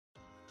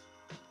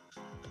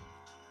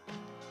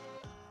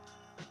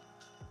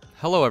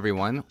Hello,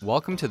 everyone.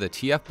 Welcome to the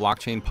TF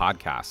Blockchain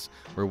Podcast,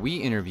 where we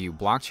interview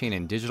blockchain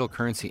and digital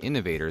currency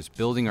innovators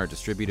building our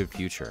distributed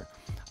future.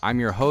 I'm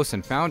your host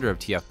and founder of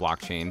TF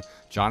Blockchain,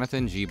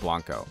 Jonathan G.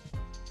 Blanco.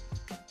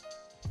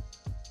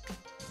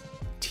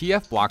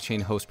 TF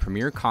Blockchain hosts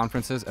premier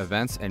conferences,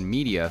 events, and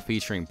media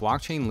featuring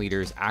blockchain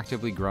leaders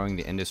actively growing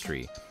the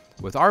industry.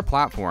 With our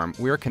platform,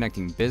 we are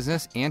connecting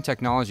business and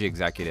technology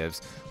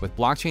executives with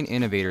blockchain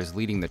innovators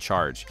leading the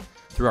charge.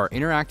 Through our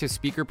interactive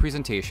speaker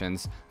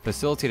presentations,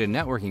 facilitated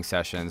networking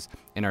sessions,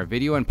 and our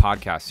video and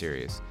podcast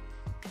series.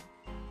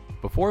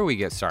 Before we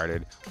get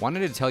started,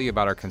 wanted to tell you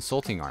about our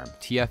consulting arm,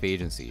 TF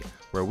Agency,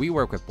 where we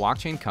work with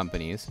blockchain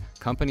companies,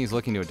 companies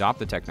looking to adopt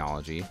the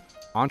technology,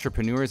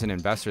 entrepreneurs and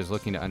investors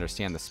looking to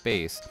understand the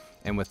space,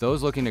 and with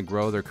those looking to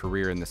grow their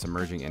career in this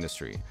emerging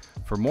industry.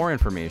 For more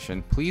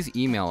information, please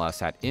email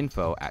us at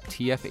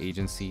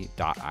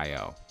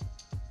info@tfagency.io.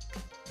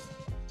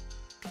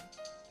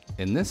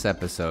 In this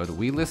episode,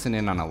 we listen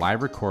in on a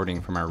live recording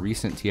from our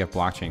recent TF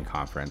Blockchain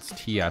conference,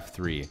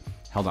 TF3,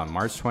 held on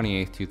March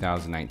 28,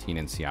 2019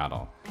 in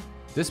Seattle.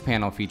 This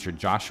panel featured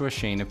Joshua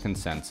Shane of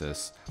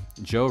ConsenSys,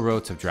 Joe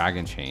Roets of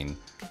DragonChain,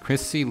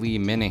 Christy Lee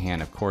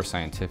Minahan of Core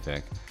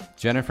Scientific,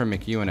 Jennifer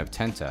McEwen of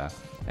Tenta,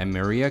 and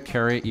Maria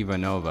Kara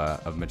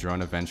Ivanova of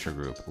Madrona Venture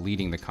Group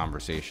leading the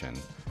conversation.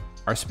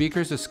 Our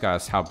speakers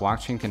discuss how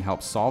blockchain can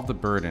help solve the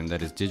burden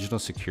that is digital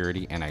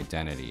security and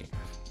identity.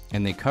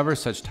 And they cover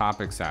such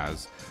topics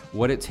as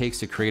what it takes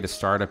to create a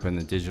startup in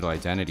the digital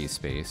identity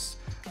space,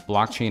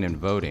 blockchain and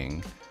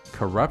voting,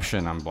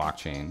 corruption on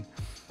blockchain,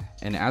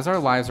 and as our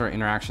lives, our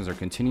interactions are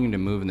continuing to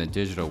move in the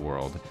digital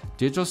world,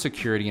 digital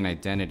security and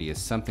identity is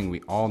something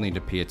we all need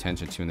to pay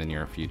attention to in the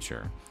near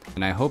future.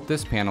 And I hope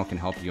this panel can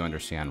help you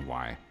understand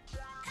why.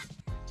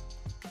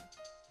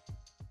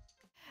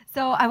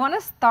 So I want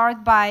to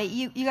start by,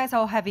 you guys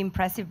all have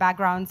impressive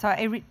backgrounds, so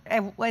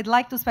I'd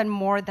like to spend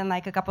more than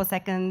like a couple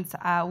seconds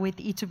with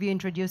each of you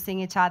introducing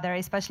each other,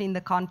 especially in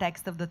the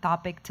context of the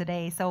topic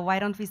today. So why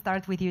don't we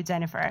start with you,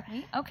 Jennifer?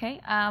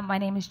 Okay, my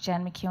name is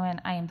Jen McEwen.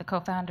 I am the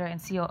co-founder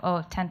and COO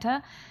of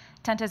Tenta.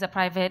 Tenta is a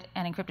private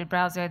and encrypted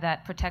browser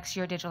that protects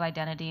your digital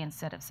identity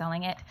instead of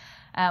selling it.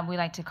 We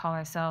like to call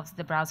ourselves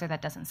the browser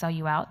that doesn't sell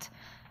you out.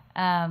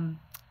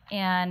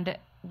 And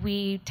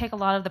we take a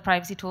lot of the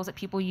privacy tools that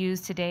people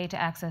use today to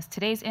access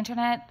today's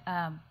internet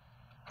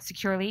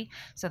securely.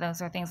 So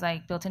those are things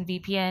like built-in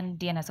VPN,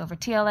 DNS over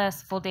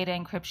TLS, full data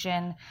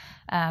encryption,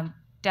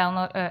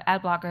 download,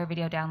 ad blocker,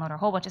 video downloader, a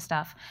whole bunch of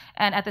stuff.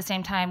 And at the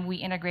same time, we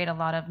integrate a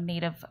lot of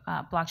native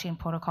blockchain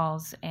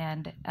protocols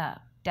and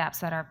dApps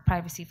that are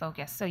privacy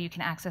focused, so you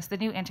can access the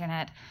new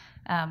internet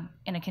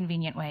in a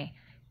convenient way.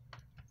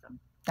 So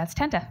that's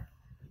Tenta.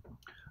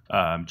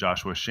 I'm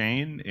Joshua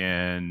Shane,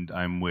 and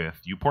I'm with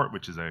Uport,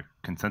 which is a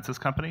ConsenSys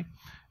company,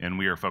 and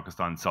we are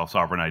focused on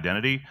self-sovereign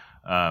identity.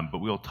 But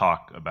we'll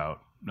talk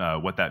about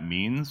what that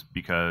means,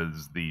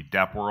 because the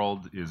dApp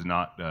world is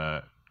not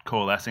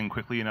coalescing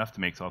quickly enough to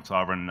make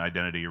self-sovereign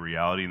identity a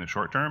reality in the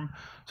short term.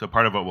 So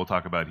part of what we'll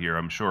talk about here,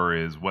 I'm sure,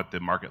 is what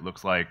the market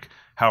looks like,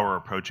 how we're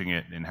approaching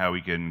it, and how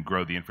we can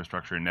grow the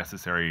infrastructure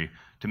necessary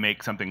to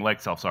make something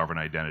like self-sovereign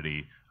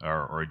identity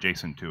or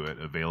adjacent to it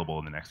available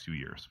in the next few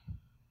years.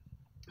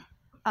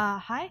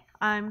 Hi,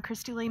 I'm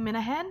Christy Lee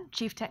Minahan,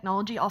 Chief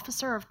Technology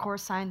Officer of Core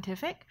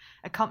Scientific,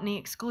 a company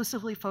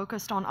exclusively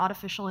focused on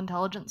artificial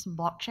intelligence and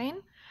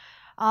blockchain.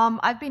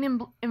 I've been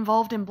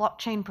involved in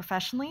blockchain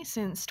professionally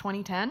since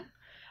 2010.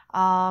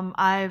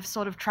 I've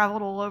sort of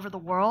traveled all over the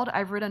world.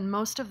 I've written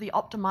most of the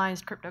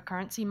optimized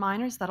cryptocurrency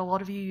miners that a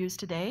lot of you use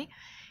today,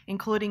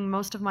 including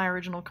most of my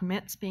original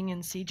commits being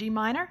in CG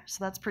Miner,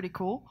 so that's pretty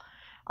cool.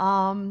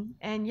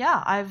 And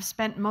yeah, I've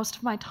spent most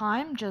of my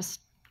time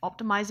just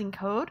optimizing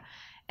code.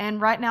 And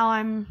right now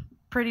I'm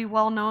pretty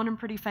well known and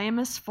pretty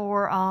famous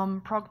for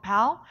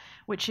ProgPow,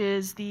 which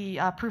is the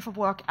proof of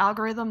work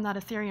algorithm that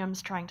Ethereum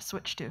is trying to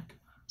switch to.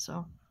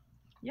 So,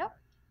 yep.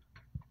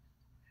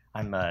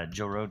 I'm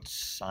Joe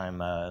Roets.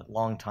 I'm a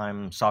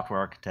longtime software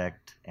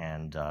architect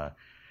and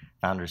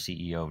founder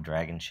CEO of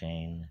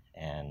DragonChain,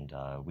 and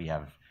we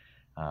have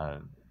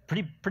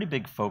pretty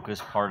big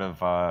focus, part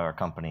of our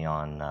company,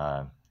 on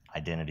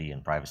identity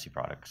and privacy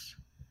products.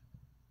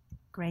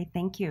 Great,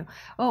 thank you.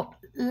 Oh,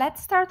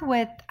 let's start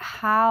with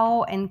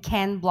how and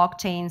can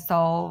blockchain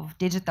solve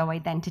digital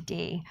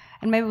identity?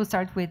 And maybe we'll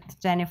start with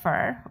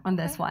Jennifer on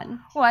this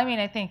one. Well, I mean,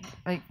 I think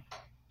like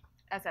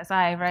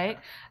SSI, right?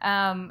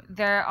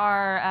 There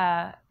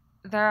are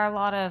a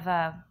lot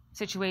of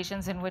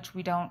situations in which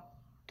we don't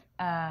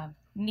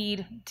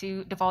need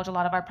to divulge a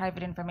lot of our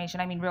private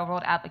information. I mean,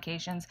 real-world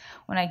applications.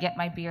 When I get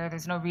my beer,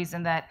 there's no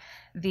reason that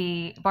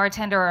the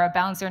bartender or a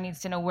bouncer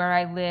needs to know where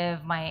I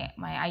live, my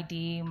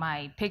ID,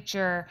 my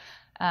picture,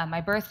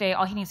 my birthday.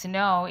 All he needs to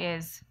know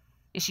is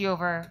she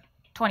over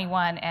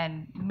 21,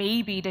 and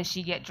maybe does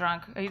she get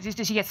drunk, or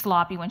does she get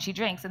sloppy when she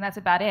drinks, and that's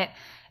about it.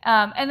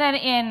 And then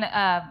in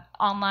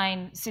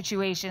online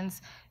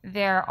situations,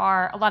 there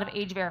are a lot of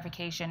age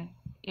verification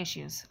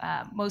issues.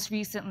 Most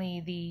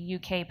recently, the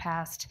UK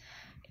passed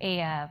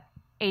a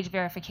age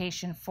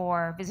verification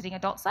for visiting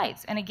adult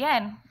sites. And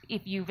again,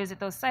 if you visit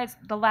those sites,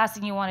 the last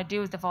thing you want to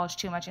do is divulge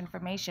too much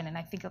information. And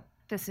I think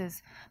this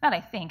is, not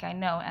I think, I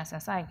know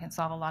SSI can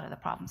solve a lot of the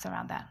problems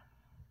around that.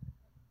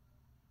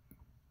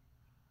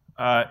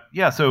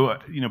 So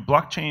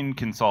blockchain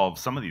can solve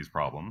some of these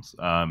problems,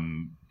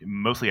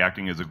 mostly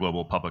acting as a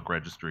global public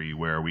registry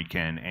where we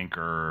can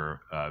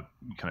anchor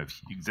kind of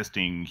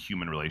existing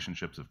human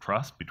relationships of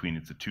trust between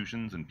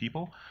institutions and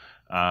people.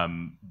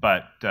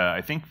 But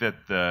I think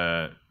that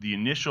the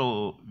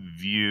initial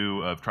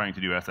view of trying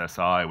to do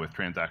SSI with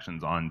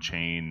transactions on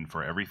chain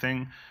for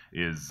everything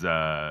is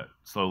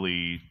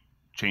slowly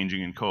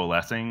changing and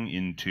coalescing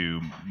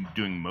into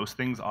doing most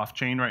things off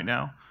chain right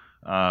now.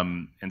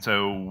 And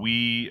so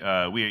we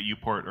at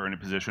Uport are in a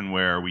position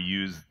where we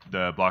use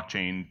the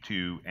blockchain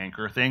to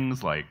anchor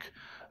things like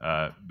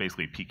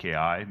basically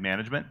PKI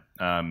management.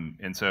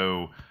 And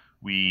so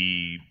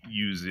we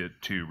use it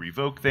to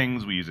revoke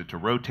things, we use it to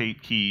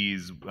rotate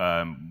keys,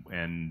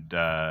 and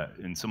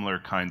similar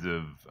kinds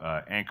of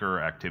anchor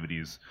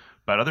activities.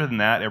 But other than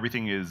that,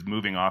 everything is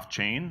moving off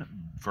chain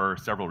for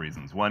several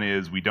reasons. One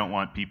is we don't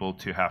want people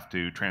to have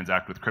to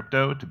transact with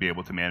crypto to be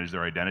able to manage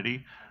their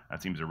identity.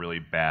 That seems a really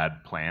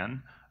bad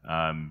plan.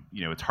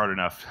 It's hard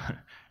enough.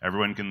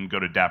 Everyone can go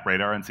to DApp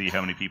Radar and see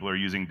how many people are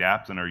using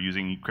dApps and are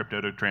using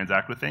crypto to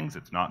transact with things.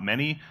 It's not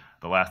many.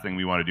 The last thing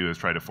we want to do is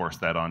try to force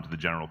that onto the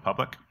general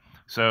public.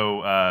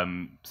 So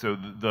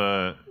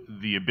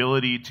the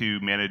ability to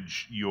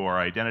manage your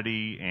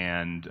identity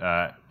and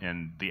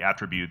the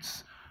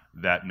attributes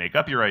that make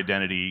up your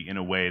identity in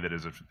a way that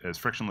is as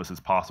frictionless as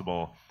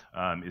possible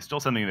is still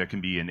something that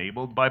can be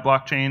enabled by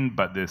blockchain,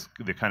 but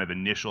the kind of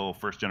initial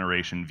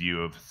first-generation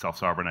view of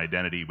self-sovereign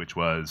identity, which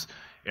was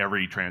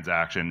every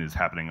transaction is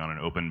happening on an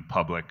open,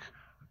 public,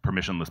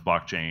 permissionless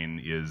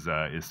blockchain,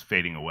 is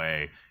fading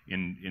away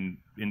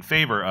in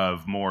favor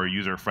of more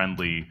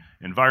user-friendly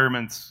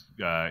environments,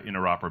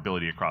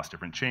 interoperability across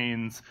different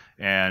chains,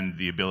 and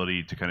the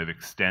ability to kind of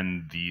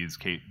extend these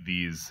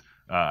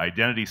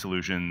identity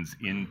solutions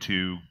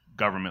into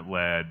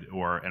government-led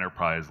or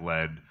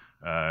enterprise-led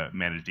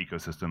managed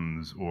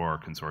ecosystems or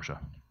consortia.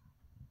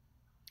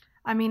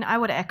 I mean, I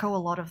would echo a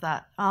lot of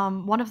that.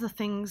 One of the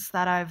things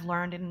that I've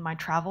learned in my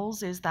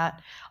travels is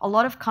that a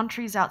lot of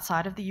countries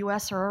outside of the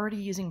US are already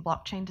using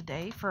blockchain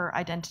today for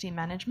identity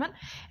management,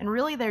 and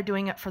really they're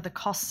doing it for the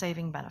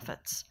cost-saving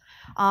benefits.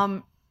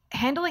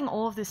 Handling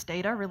all of this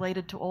data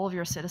related to all of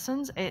your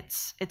citizens,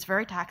 it's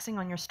very taxing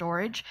on your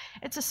storage.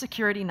 It's a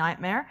security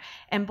nightmare,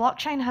 and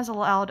blockchain has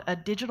allowed a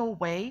digital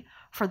way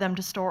for them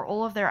to store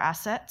all of their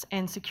assets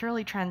and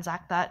securely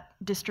transact that,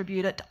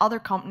 distribute it to other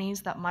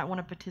companies that might want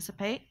to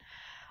participate.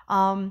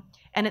 And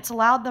it's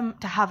allowed them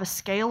to have a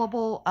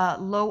scalable,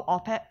 low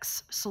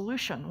OpEx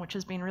solution, which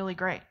has been really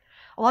great.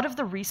 A lot of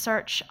the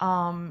research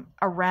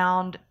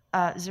around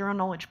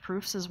zero-knowledge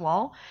proofs as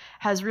well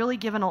has really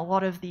given a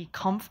lot of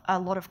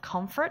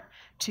comfort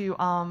to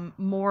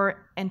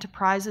more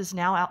enterprises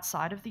now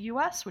outside of the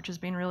US, which has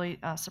been really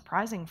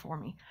surprising for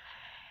me.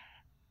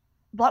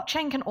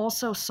 Blockchain can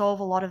also solve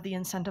a lot of the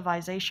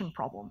incentivization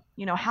problem.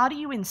 How do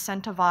you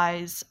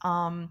incentivize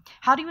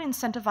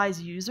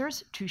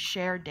users to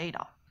share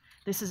data?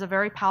 This is a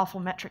very powerful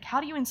metric.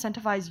 How do you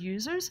incentivize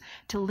users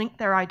to link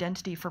their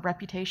identity for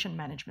reputation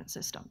management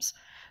systems?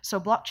 So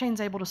blockchain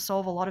is able to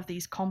solve a lot of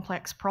these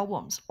complex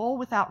problems, all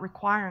without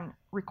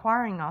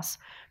requiring us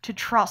to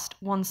trust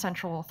one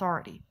central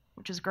authority,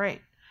 which is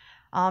great.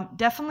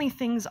 Definitely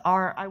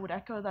I would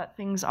echo that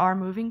things are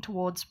moving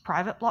towards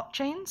private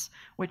blockchains,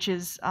 which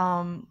is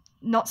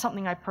not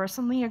something I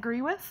personally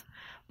agree with,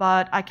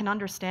 but I can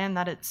understand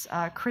that it's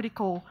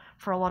critical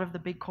for a lot of the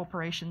big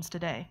corporations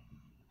today.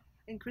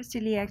 And Christy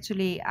Lee,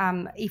 actually,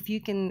 if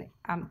you can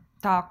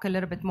talk a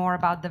little bit more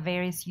about the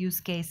various use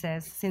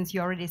cases, since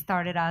you already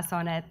started us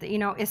on it.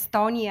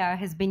 Estonia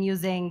has been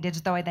using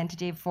digital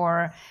identity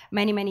for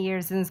many, many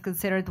years and is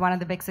considered one of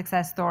the big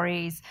success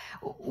stories.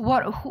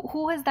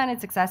 Who has done it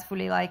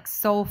successfully,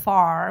 so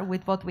far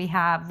with what we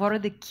have? What are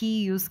the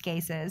key use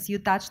cases? You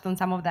touched on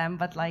some of them,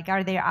 but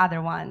are there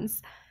other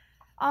ones?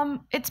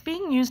 It's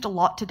being used a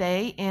lot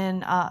today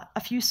in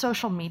a few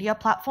social media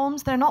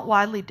platforms. They're not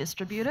widely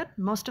distributed.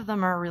 Most of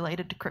them are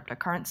related to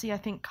cryptocurrency. I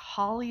think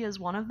Harley is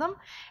one of them.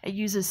 It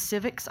uses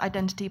Civic's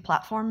identity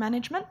platform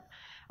management.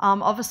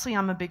 Obviously,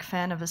 I'm a big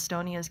fan of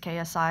Estonia's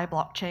KSI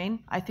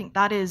blockchain. I think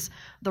that is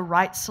the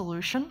right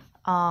solution.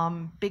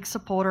 Big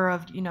supporter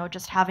of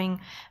just having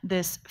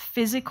this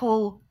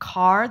physical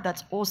card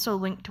that's also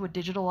linked to a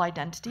digital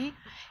identity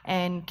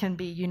and can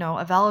be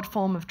a valid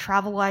form of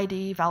travel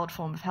ID, valid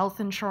form of health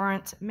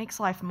insurance. It makes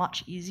life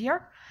much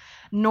easier.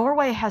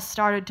 Norway has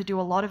started to do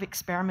a lot of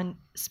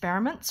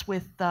experiments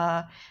with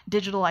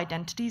digital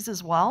identities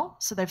as well.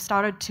 So they've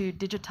started to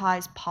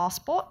digitize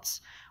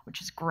passports,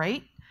 which is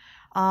great.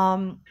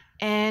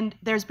 And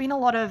there's been a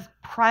lot of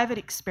private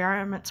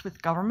experiments with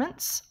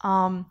governments.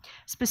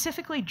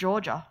 Specifically,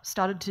 Georgia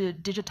started to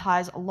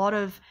digitize a lot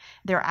of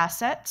their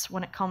assets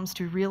when it comes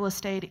to real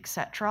estate,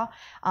 etc.,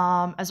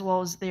 as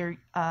well as their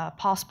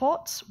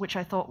passports, which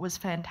I thought was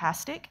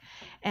fantastic.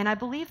 And I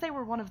believe they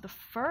were one of the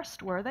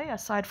first, were they,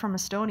 aside from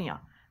Estonia?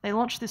 They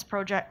launched this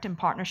project in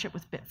partnership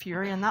with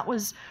Bitfury, and that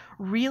was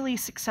really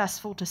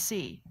successful to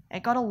see.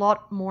 It got a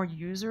lot more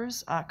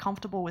users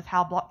comfortable with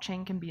how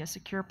blockchain can be a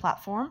secure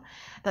platform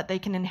that they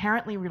can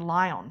inherently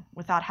rely on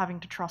without having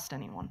to trust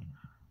anyone.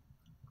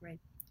 Great.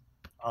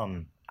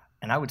 And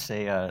I would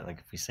say, like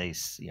if we say,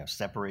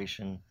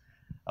 separation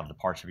of the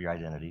parts of your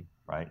identity,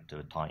 right,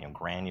 to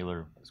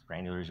granular, as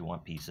granular as you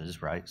want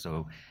pieces, right?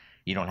 So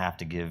you don't have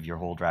to give your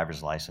whole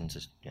driver's license.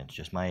 It's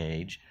just my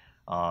age.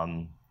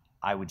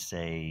 I would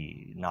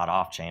say not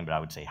off-chain, but I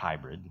would say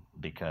hybrid,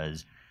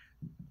 because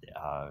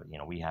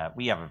we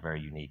have a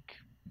very unique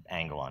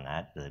angle on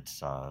that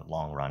that's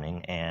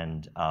long-running,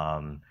 and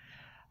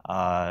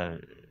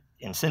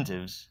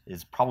incentives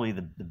is probably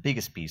the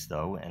biggest piece,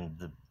 though, and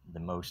the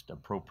most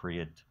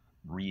appropriate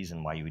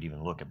reason why you would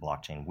even look at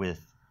blockchain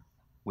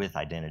with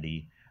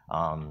identity,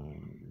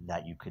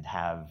 that you could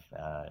have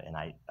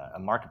a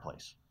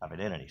marketplace of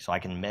identity, so I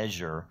can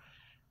measure.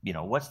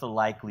 What's the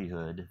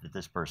likelihood that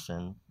this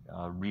person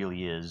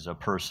really is a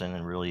person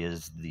and really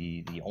is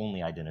the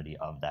only identity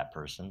of that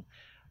person,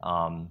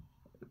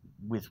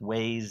 with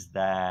ways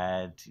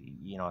that,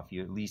 if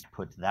you at least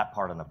put that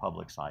part on the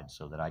public side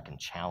so that I can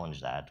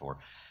challenge that, or,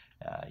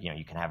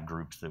 you can have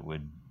groups that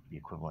would be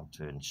equivalent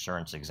to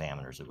insurance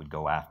examiners that would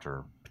go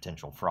after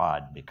potential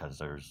fraud because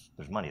there's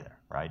money there,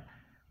 right?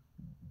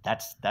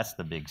 That's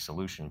the big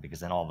solution, because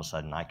then all of a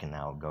sudden I can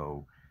now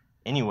go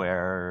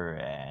anywhere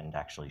and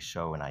actually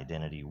show an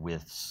identity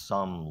with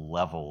some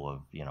level of,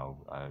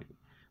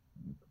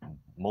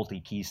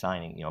 multi-key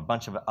signing, a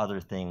bunch of other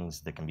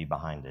things that can be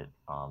behind it.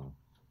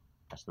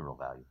 That's the real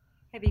value.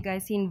 Have you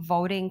guys seen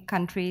voting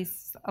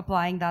countries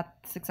applying that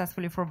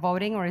successfully for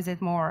voting, or is it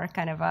more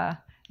kind of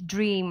a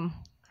dream?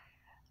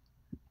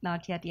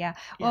 Not yet, yeah.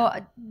 Well,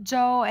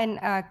 Joe and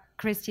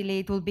Christy Lee,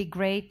 it will be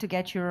great to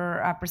get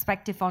your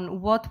perspective on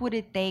what would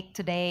it take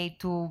today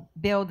to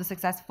build a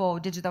successful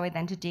digital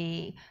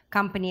identity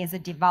company as a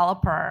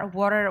developer.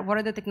 What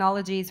are the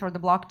technologies or the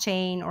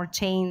blockchain or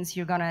chains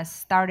you're gonna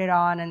start it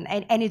on,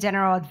 and any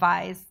general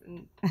advice?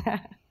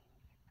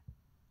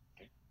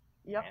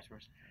 Yep.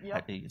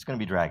 It's going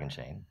to be Dragon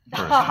Chain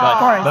first,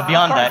 but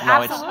beyond that,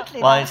 no.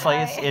 It's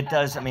like it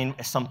does. I mean,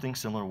 something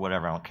similar,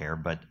 whatever. I don't care,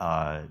 but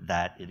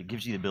that it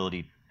gives you the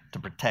ability to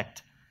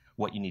protect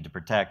what you need to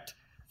protect,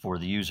 for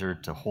the user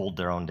to hold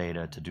their own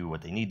data, to do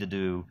what they need to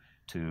do,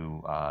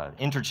 to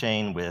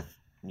interchain with,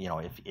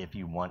 if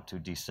you want to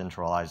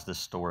decentralize this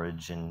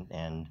storage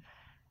and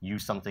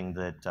use something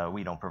that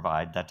we don't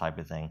provide, that type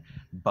of thing.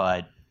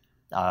 But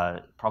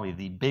probably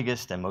the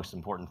biggest and most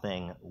important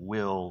thing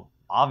will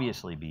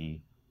obviously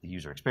be the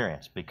user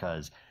experience,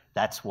 because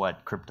that's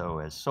what crypto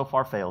has so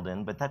far failed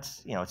in, but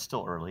that's, it's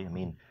still early. I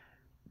mean,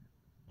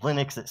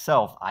 Linux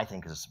itself, I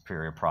think, is a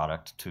superior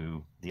product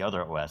to the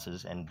other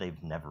OSs, and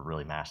they've never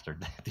really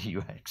mastered the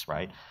UX,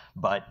 right?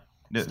 But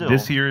still,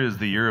 this year is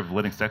the year of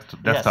Linux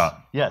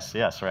desktop. Yes,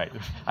 right.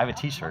 I have a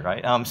T-shirt,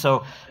 right?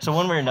 So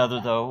one way or another,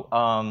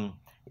 though,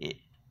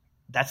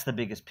 that's the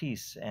biggest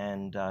piece,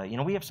 and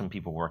we have some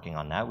people working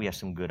on that. We have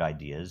some good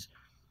ideas.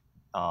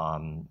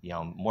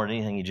 More than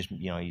anything, you just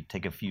you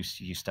take a few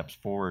steps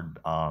forward,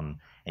 and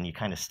you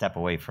kind of step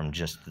away from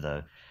just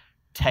the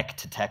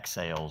tech-to-tech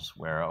sales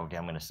where, okay,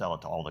 I'm going to sell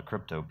it to all the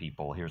crypto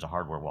people. Here's a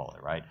hardware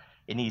wallet, right?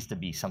 It needs to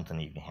be something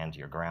that you can hand to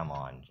your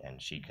grandma, and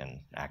she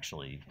can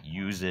actually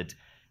use it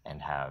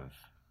and have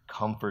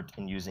comfort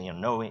in using it,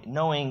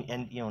 knowing,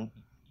 and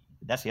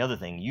that's the other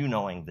thing,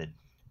 knowing that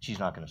she's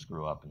not going to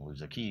screw up and lose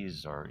the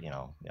keys or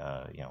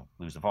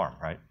lose the farm,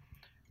 right?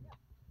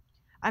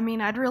 I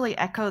mean, I'd really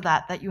echo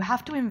that you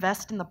have to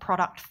invest in the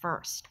product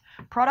first.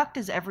 Product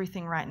is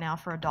everything right now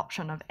for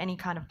adoption of any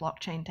kind of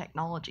blockchain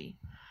technology.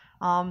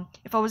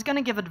 If I was going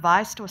to give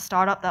advice to a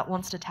startup that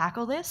wants to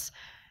tackle this,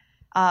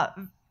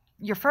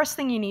 your first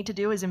thing you need to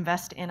do is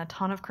invest in a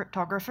ton of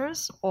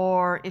cryptographers,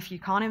 or if you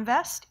can't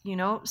invest,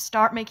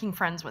 start making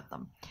friends with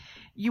them.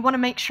 You want to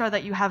make sure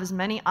that you have as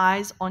many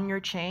eyes on your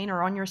chain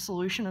or on your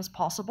solution as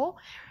possible.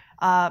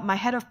 My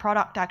head of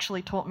product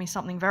actually taught me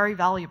something very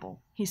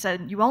valuable. He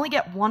said, you only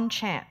get one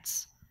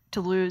chance to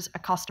lose a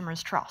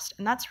customer's trust.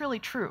 And that's really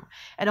true.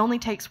 It only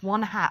takes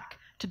one hack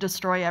to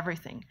destroy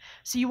everything.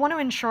 So you want to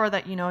ensure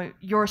that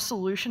your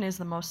solution is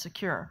the most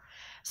secure.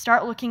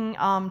 Start looking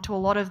to a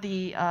lot of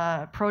the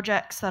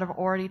projects that have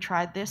already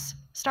tried this.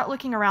 Start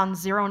looking around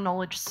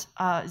zero-knowledge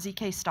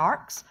ZK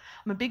Starks.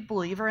 I'm a big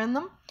believer in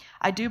them.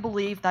 I do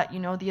believe that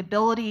the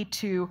ability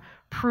to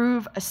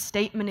prove a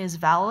statement is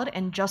valid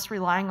and just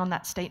relying on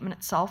that statement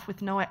itself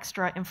with no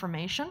extra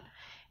information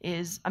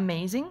is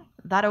amazing.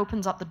 That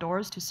opens up the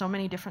doors to so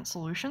many different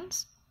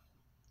solutions.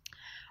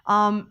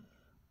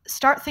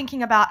 Start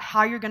thinking about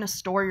how you're going to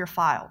store your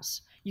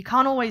files. You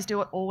can't always do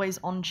it always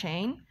on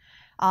chain.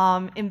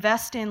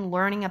 Invest in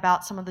learning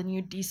about some of the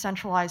new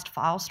decentralized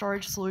file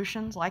storage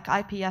solutions like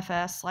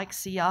IPFS, like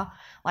SIA,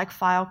 like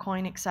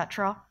Filecoin,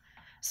 etc.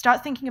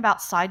 Start thinking about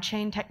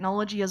sidechain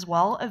technology as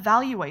well.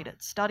 Evaluate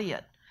it, study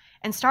it,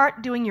 and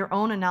start doing your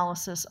own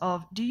analysis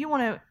of, do you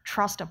want to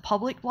trust a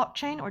public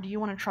blockchain or do you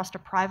want to trust a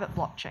private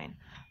blockchain?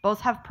 Both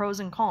have pros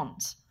and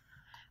cons.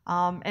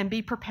 And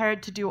be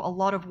prepared to do a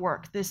lot of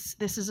work. This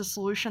is a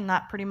solution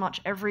that pretty much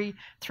every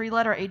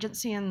three-letter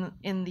agency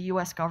in the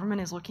US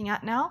government is looking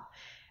at now.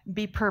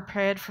 Be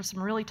prepared for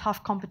some really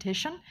tough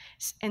competition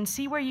and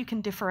see where you can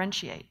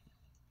differentiate.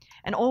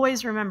 And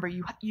always remember,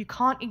 you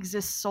can't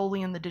exist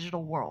solely in the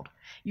digital world.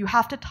 You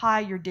have to tie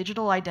your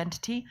digital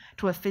identity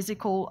to a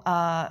physical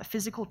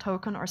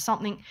token or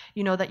something,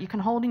 you know, that you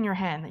can hold in your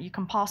hand, that you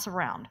can pass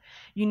around.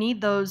 You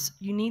need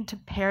to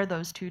pair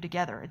those two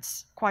together.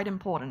 It's quite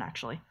important,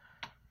 actually.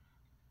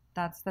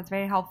 That's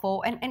very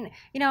helpful. And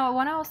you know, I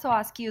want to also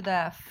ask you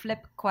the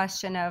flip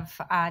question of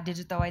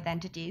digital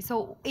identity.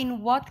 So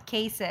in what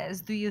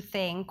cases do you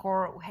think,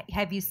 or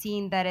have you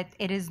seen that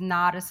it is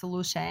not a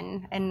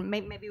solution? And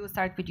maybe we'll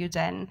start with you,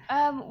 Jen.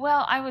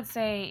 Well, I would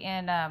say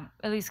in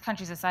at least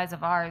countries the size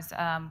of ours,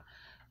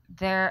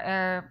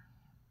 there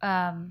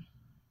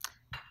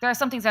are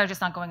some things that are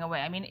just not going away.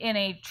 I mean, in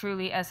a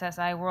truly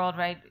SSI world,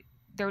 right,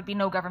 there would be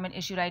no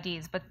government-issued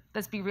IDs. But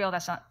let's be real,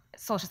 that's not.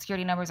 Social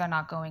security numbers are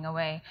not going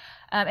away.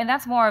 And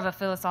that's more of a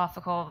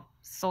philosophical,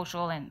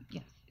 social, and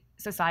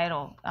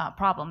societal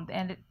problem.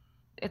 And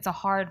it's a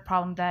hard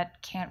problem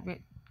that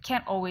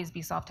can't always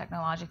be solved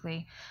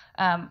technologically.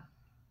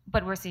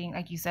 But we're seeing,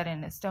 like you said,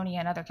 in Estonia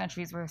and other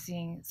countries, we're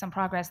seeing some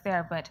progress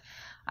there. But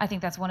I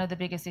think that's one of the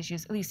biggest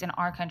issues, at least in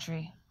our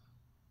country.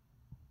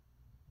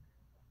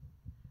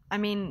 I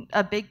mean,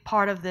 a big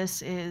part of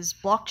this is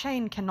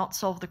blockchain cannot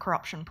solve the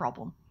corruption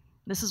problem.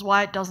 This is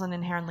why it doesn't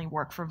inherently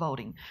work for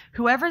voting.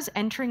 Whoever's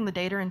entering the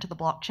data into the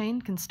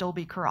blockchain can still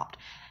be corrupt.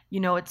 You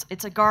know,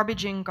 it's a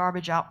garbage in,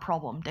 garbage out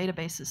problem.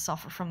 Databases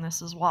suffer from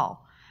this as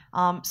well.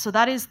 So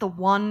that is the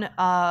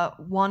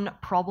one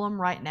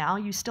problem right now.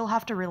 You still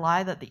have to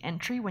rely that the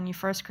entry, when you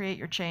first create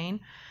your chain,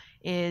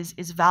 is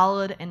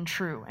valid and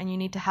true, and you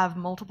need to have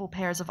multiple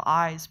pairs of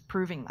eyes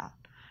proving that.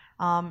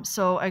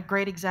 So a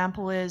great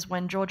example is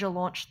when Georgia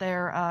launched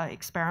their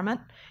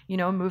experiment, you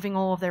know, moving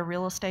all of their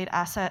real estate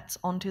assets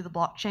onto the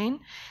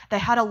blockchain. They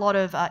had a lot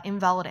of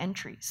invalid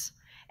entries,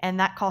 and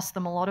that cost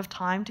them a lot of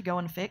time to go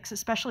and fix,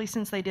 especially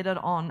since they did it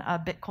on a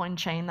Bitcoin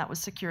chain that was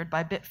secured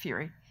by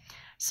Bitfury.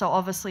 So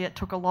obviously it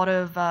took a lot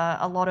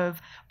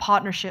of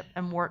partnership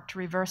and work to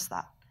reverse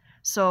that.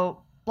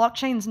 So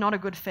blockchain's not a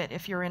good fit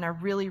if you're in a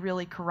really,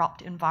 really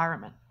corrupt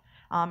environment,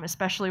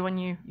 especially when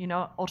you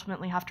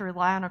ultimately have to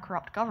rely on a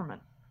corrupt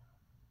government.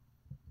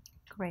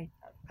 Great.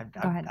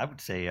 Go ahead. I would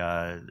say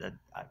it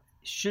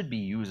should be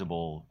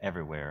usable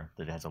everywhere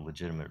that has a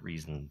legitimate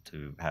reason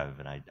to have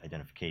an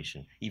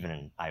identification, even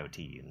in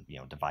IoT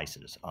and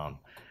devices.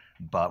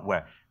 But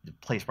where the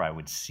place where I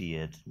would see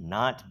it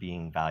not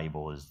being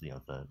valuable is the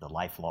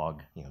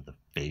LifeLog, the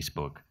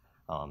Facebook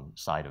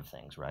side of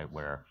things, right?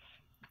 Where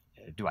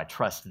do I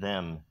trust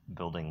them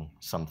building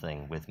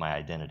something with my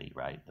identity,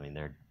 right? I mean,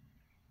 they're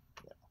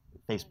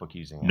Facebook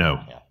using it. No.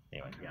 Yeah.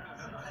 Anyway, yeah.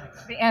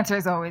 The answer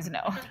is always no.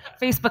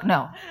 Facebook,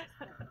 no.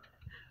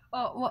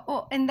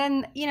 Well, and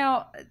then,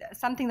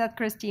 something that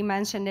Christy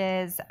mentioned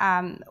is,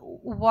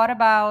 what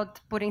about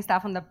putting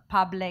stuff on the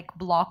public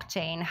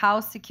blockchain? How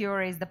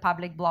secure is the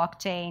public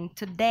blockchain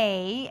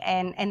today?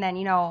 And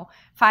then,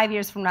 5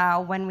 years from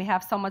now, when we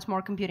have so much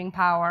more computing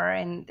power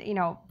and,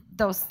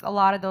 a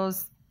lot of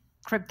those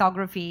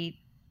cryptography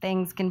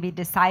things can be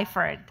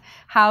deciphered,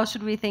 how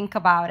should we think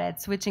about it,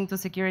 switching to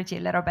security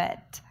a little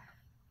bit?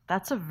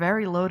 That's a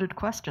very loaded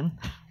question.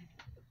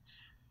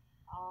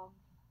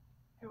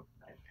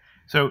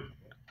 So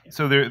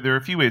there are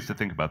a few ways to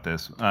think about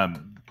this.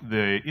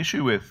 The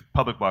issue with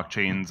public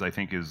blockchains, I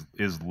think,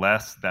 is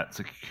less that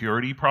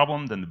security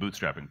problem than the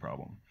bootstrapping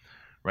problem,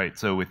 right?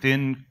 So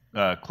within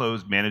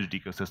closed managed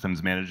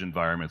ecosystems, managed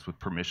environments with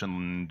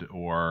permissioned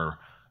or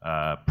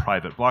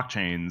private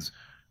blockchains,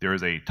 there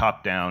is a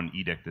top-down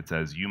edict that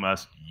says you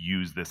must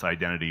use this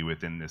identity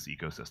within this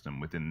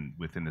ecosystem,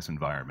 within this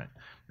environment.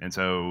 And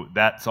so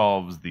that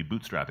solves the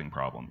bootstrapping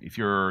problem. If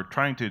you're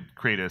trying to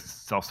create a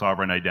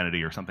self-sovereign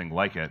identity or something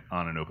like it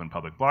on an open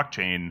public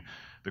blockchain,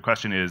 the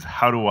question is,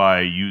 how do I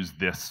use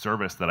this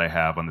service that I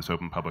have on this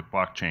open public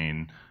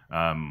blockchain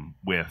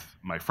with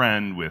my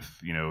friend, with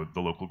the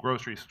local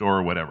grocery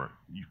store, whatever?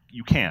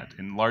 You can't,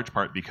 in large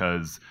part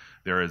because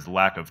there is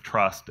lack of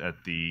trust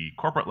at the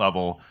corporate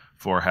level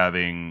for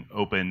having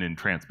open and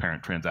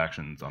transparent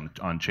transactions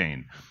on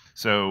chain.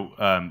 So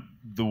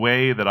the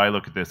way that I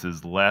look at this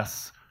is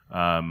less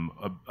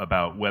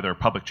about whether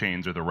public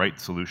chains are the right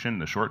solution in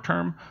the short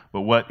term,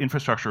 but what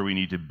infrastructure we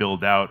need to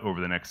build out over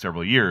the next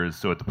several years.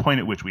 So at the point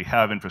at which we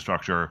have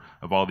infrastructure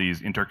of all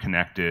these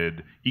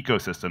interconnected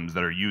ecosystems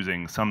that are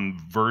using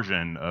some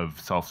version of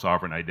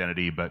self-sovereign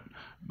identity, but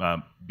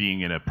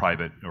being in a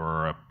private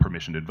or a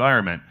permissioned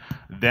environment,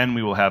 then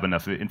we will have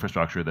enough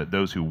infrastructure that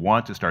those who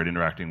want to start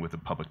interacting with the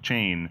public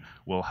chain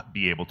will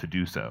be able to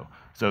do so.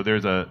 So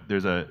there's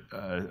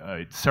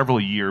a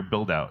several year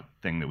build out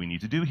thing that we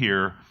need to do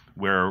here,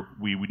 where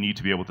we would need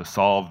to be able to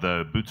solve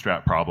the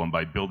bootstrap problem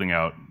by building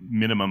out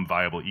minimum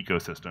viable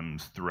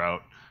ecosystems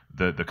throughout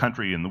the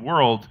country and the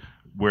world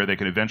where they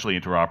can eventually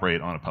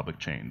interoperate on a public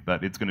chain.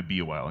 But it's going to be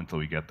a while until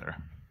we get there.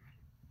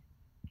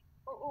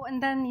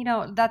 And then,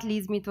 that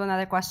leads me to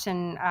another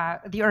question.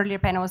 The earlier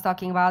panel was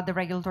talking about the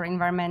regulatory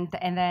environment,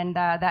 and then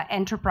the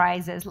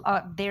enterprises.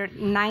 They're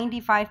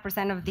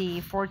 95% of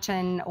the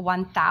Fortune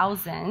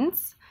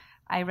 1000s.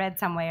 I read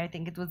somewhere, I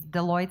think it was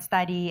Deloitte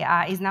study,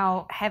 is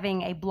now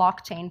having a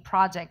blockchain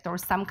project or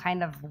some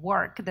kind of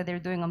work that they're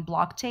doing on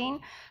blockchain.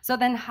 So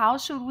then how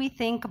should we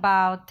think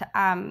about,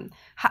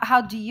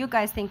 how do you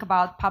guys think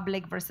about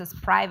public versus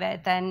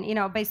private? And,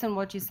 based on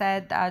what you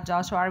said,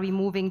 Joshua, are we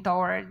moving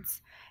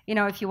towards,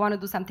 if you want to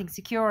do something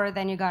secure,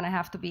 then you're going to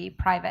have to be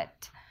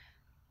private?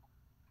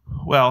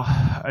 Well,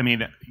 I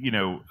mean,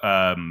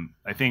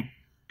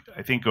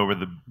 I think over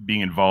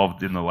being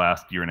involved in the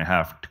last year and a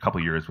half,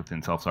 couple years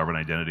within self-sovereign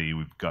identity,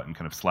 we've gotten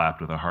kind of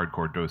slapped with a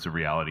hardcore dose of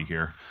reality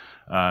here.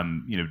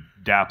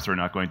 DApps are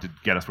not going to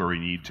get us where we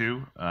need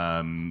to.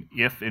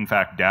 If in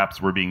fact DApps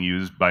were being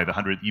used by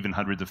even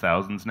hundreds of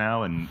thousands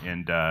now,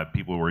 and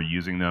people were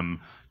using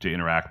them to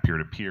interact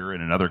peer-to-peer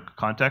in another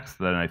context,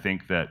 then I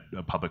think that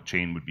a public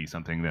chain would be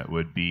something that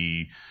would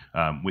be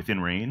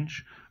within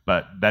range.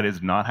 But that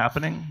is not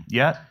happening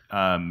yet.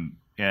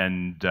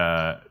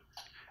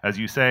 As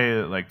you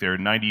say, like there are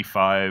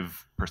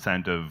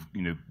 95% of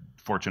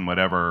Fortune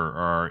whatever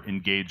are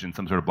engaged in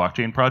some sort of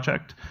blockchain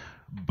project,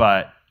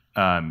 but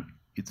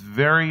it's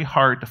very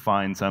hard to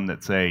find some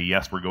that say,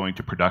 yes, we're going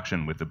to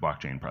production with the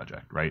blockchain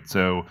project, right?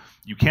 So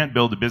you can't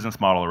build a business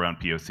model around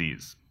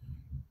POCs,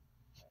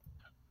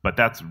 but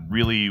that's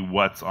really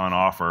what's on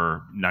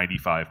offer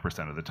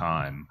 95% of the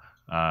time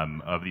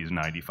of these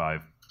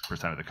 95%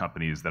 of the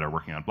companies that are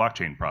working on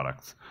blockchain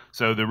products.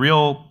 So the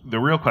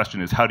real question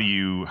is how do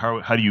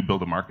you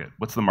build a market?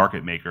 What's the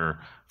market maker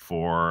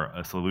for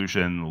a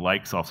solution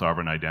like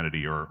self-sovereign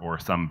identity or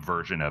some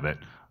version of it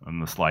on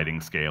the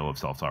sliding scale of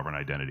self-sovereign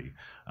identity?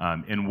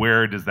 And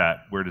where does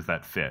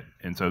that fit?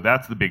 And so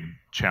that's the big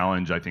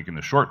challenge, I think, in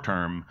the short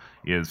term,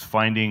 is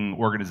finding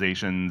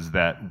organizations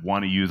that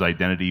want to use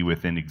identity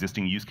within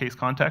existing use case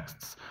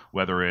contexts,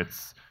 whether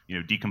it's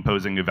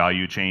decomposing a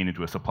value chain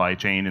into a supply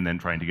chain and then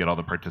trying to get all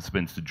the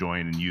participants to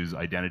join and use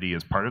identity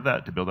as part of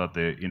that to build out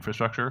the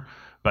infrastructure.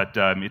 But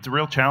it's a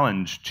real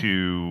challenge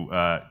to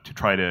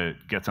try to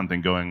get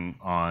something going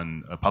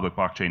on a public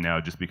blockchain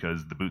now, just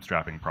because the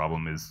bootstrapping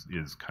problem is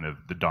kind of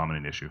the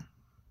dominant issue.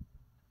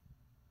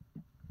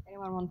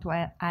 Anyone want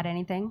to add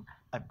anything?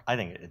 I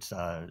think it's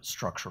a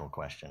structural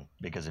question,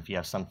 because if you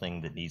have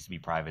something that needs to be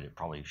private, it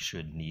probably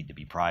should need to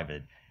be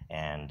private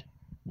and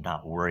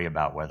not worry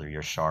about whether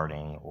you're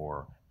sharding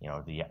or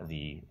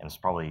and it's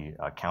probably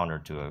a counter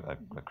to a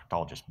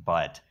cryptologist,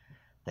 but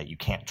that you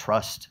can't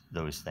trust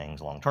those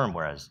things long term.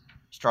 Whereas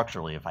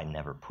structurally, if I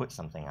never put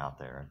something out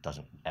there, it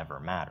doesn't ever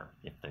matter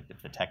if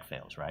the tech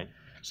fails, right?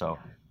 So,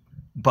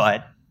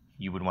 but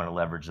you would want to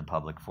leverage the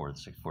public for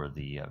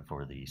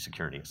the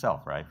security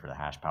itself, right? For the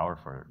hash power,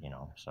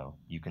 so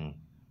you can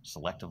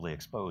selectively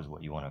expose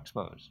what you want to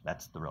expose.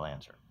 That's the real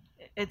answer.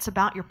 It's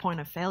about your point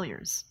of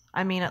failures.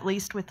 I mean, at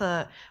least with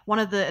one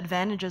of the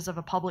advantages of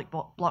a public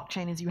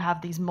blockchain is you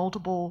have these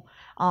multiple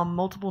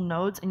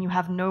nodes, and you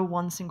have no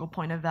one single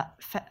point of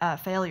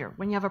failure.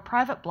 When you have a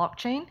private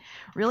blockchain,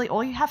 really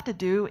all you have to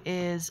do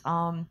is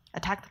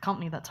attack the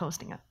company that's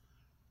hosting it.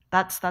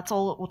 That's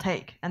all it will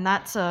take, and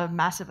that's a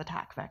massive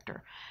attack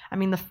vector. I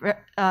mean,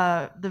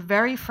 the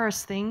very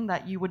first thing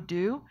that you would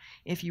do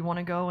if you want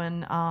to go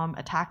and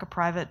attack a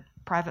private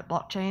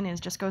blockchain is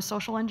just go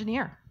social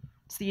engineer.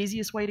 It's the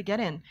easiest way to get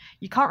in.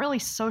 You can't really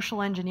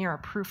social engineer a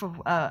proof of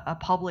a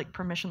public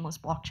permissionless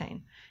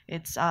blockchain.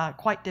 It's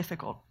quite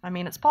difficult. I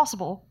mean, it's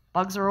possible.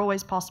 Bugs are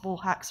always possible.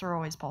 Hacks are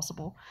always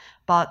possible.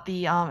 But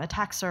the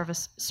attack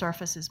surface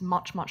is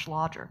much, much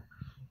larger.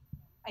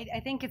 I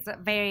think it's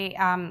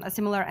a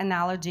similar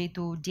analogy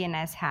to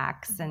DNS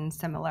hacks and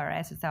similar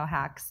SSL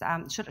hacks.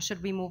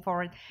 Should we move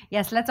forward?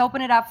 Yes, let's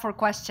open it up for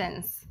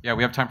questions. Yeah,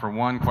 we have time for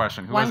one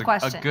question. Who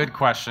has a good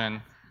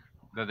question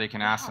that they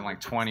can ask in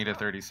like 20 to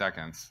 30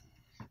 seconds?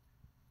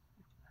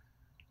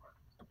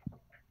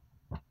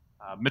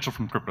 Mitchell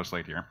from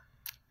CryptoSlate here.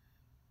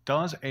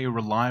 Does a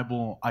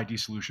reliable ID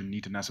solution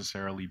need to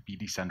necessarily be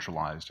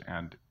decentralized?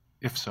 And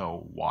if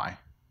so, why?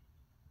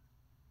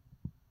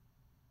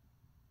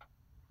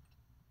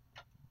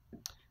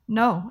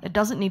 No, it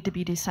doesn't need to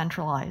be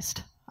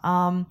decentralized.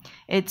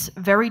 It's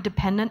very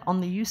dependent on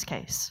the use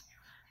case.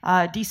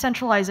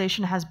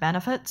 Decentralization has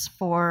benefits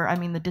for,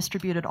 the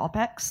distributed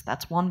OpEx.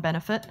 That's one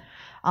benefit.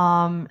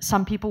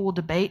 Some people will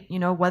debate,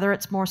 whether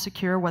it's more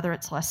secure, whether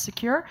it's less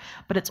secure,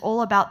 but it's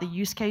all about the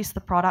use case,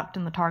 the product,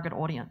 and the target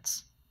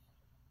audience.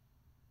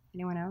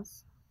 Anyone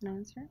else an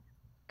answer?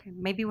 Okay,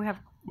 maybe we have.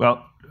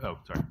 Well,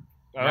 sorry.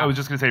 Yeah. I was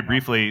just going to say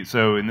briefly,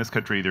 so in this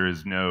country there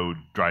is no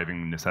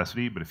driving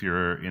necessity, but if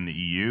you're in the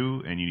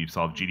EU and you need to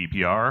solve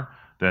GDPR,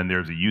 then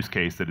there's a use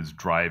case that is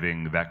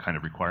driving that kind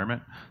of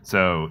requirement.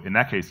 So in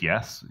that case,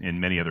 yes. In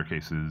many other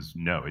cases,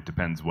 no. It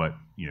depends what,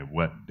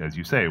 as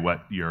you say,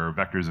 what your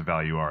vectors of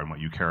value are and what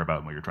you care about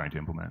and what you're trying to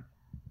implement.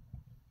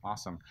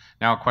 Awesome.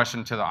 Now a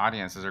question to the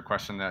audience. Is there a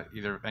question that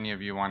either any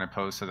of you want to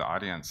pose to the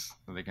audience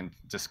that they can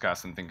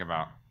discuss and think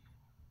about?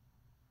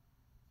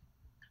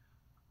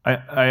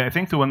 I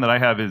think the one that I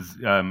have is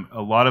a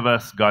lot of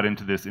us got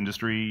into this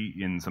industry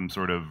in some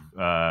sort of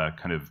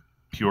kind of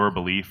pure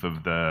belief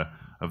of the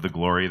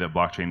glory that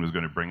blockchain was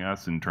going to bring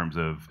us in terms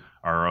of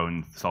our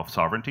own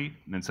self-sovereignty.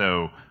 And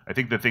so I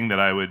think the thing that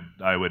I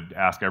would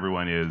ask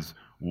everyone is,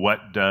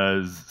 what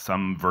does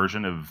some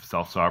version of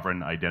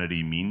self-sovereign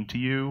identity mean to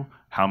you?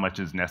 How much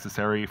is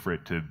necessary for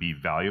it to be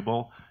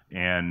valuable?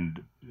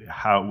 And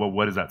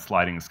what does that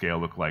sliding scale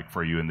look like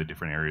for you in the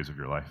different areas of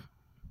your life?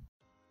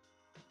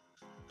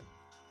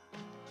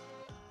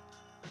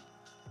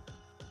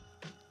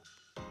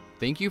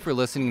 Thank you for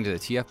listening to the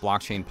TF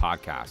Blockchain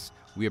Podcast.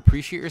 We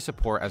appreciate your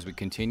support as we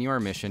continue our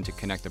mission to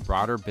connect the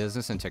broader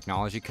business and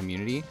technology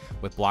community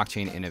with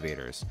blockchain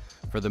innovators.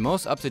 For the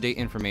most up-to-date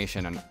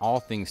information on all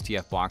things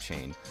TF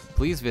Blockchain,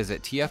 please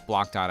visit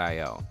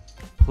tfblock.io.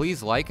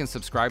 Please like and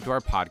subscribe to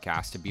our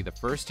podcast to be the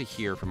first to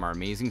hear from our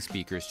amazing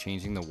speakers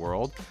changing the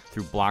world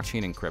through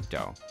blockchain and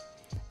crypto.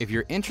 If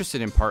you're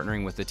interested in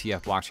partnering with the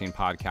TF Blockchain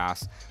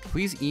Podcast,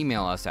 please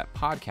email us at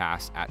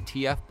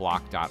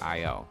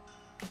podcast@tfblock.io.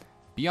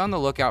 Be on the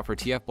lookout for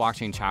TF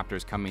Blockchain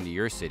chapters coming to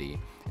your city,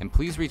 and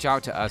please reach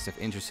out to us if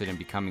interested in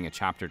becoming a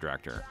chapter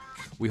director.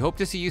 We hope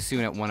to see you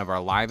soon at one of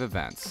our live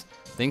events.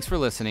 Thanks for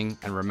listening,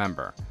 and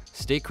remember,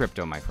 stay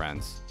crypto, my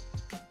friends.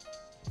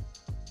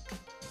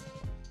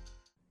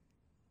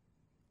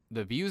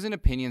 The views and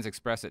opinions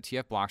expressed at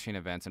TF Blockchain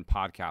events and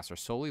podcasts are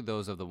solely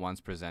those of the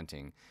ones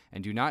presenting,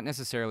 and do not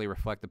necessarily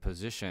reflect the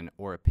position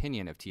or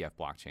opinion of TF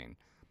Blockchain.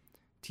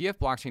 TF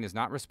Blockchain is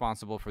not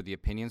responsible for the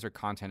opinions or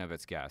content of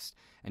its guests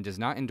and does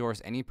not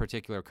endorse any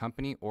particular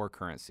company or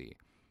currency.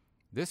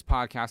 This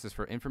podcast is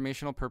for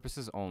informational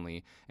purposes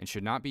only and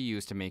should not be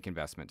used to make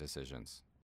investment decisions.